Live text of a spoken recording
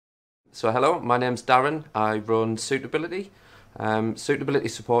So hello, my name's Darren. I run Suitability. Suitability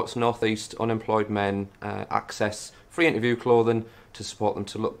supports North East unemployed men access free interview clothing to support them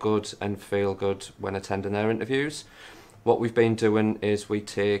to look good and feel good when attending their interviews. What we've been doing is we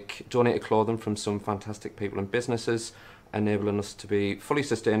take donated clothing from some fantastic people and businesses, enabling us to be fully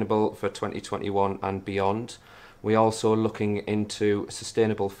sustainable for 2021 and beyond. We are also looking into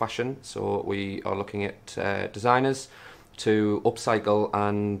sustainable fashion, so we are looking at designers to upcycle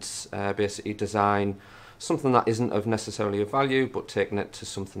and basically design something that isn't of necessarily of value, but taking it to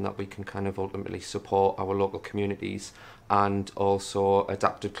something that we can kind of ultimately support our local communities, and also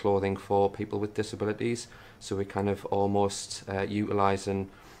adapted clothing for people with disabilities. So we're kind of almost utilising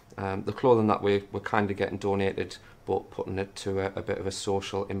the clothing that we're kind of getting donated, but putting it to a bit of a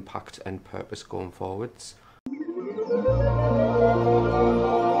social impact and purpose going forwards.